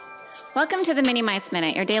Welcome to the Mini Mice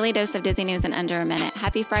Minute, your daily dose of Disney news in under a minute.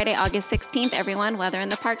 Happy Friday, August 16th, everyone. Weather in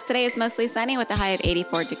the parks today is mostly sunny with a high of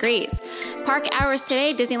 84 degrees. Park hours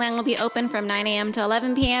today, Disneyland will be open from 9 a.m. to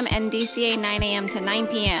 11 p.m. and DCA 9 a.m. to 9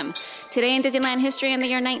 p.m. Today in Disneyland history in the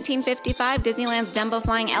year 1955, Disneyland's Dumbo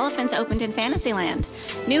Flying Elephants opened in Fantasyland.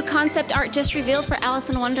 New concept art just revealed for Alice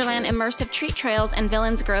in Wonderland Immersive Treat Trails and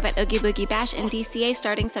Villains Grove at Oogie Boogie Bash in DCA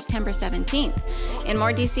starting September 17th. In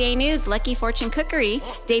more DCA news, Lucky Fortune Cookery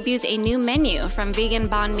debuts a new menu from Vegan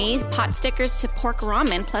Banh Mi, pot stickers to Pork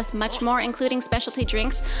Ramen, plus much more, including specialty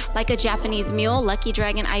drinks like a Japanese Mule, Lucky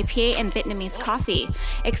Dragon IPA, and Vietnamese Coffee.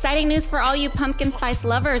 Exciting news for all you pumpkin spice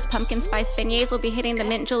lovers. Pumpkin spice beignets will be hitting the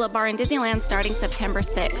Mint Julep Bar in Disneyland starting September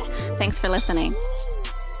 6th. Thanks for listening.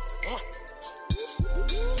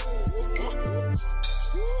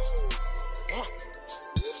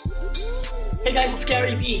 Hey guys, it's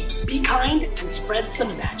Gary V. Be kind and spread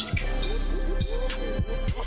some magic.